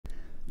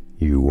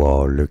You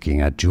are looking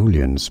at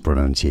Julian's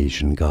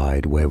pronunciation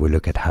guide, where we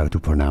look at how to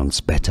pronounce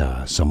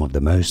better some of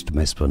the most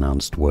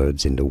mispronounced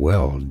words in the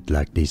world,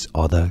 like this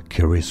other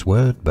curious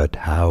word. But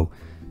how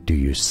do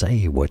you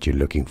say what you're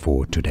looking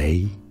for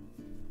today?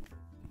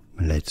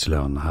 Let's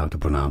learn how to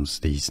pronounce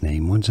this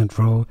name once and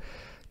for all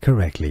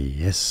correctly.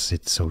 Yes,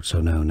 it's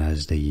also known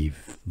as the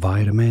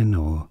vitamin,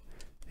 or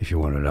if you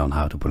want to learn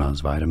how to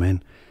pronounce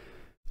vitamin,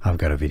 I've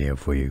got a video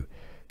for you.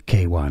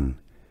 K1,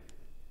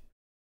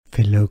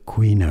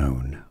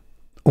 phylloquinone.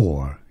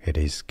 Or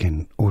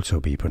can also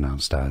be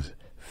pronounced as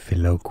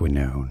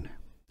phylloquinone.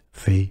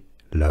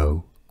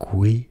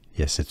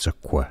 Yes, it's a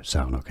qu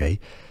sound, okay?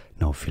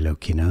 No,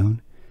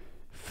 phylloquinone,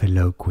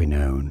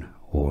 phylloquinone,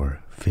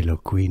 or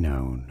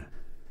phylloquinone.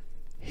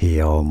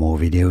 Here are more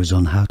videos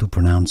on how to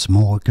pronounce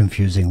more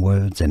confusing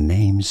words and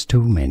names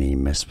too many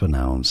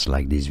mispronounced.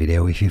 Like this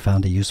video if you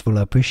found it useful.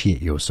 I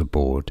appreciate your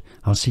support.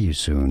 I'll see you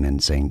soon,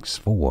 and thanks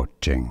for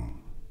watching.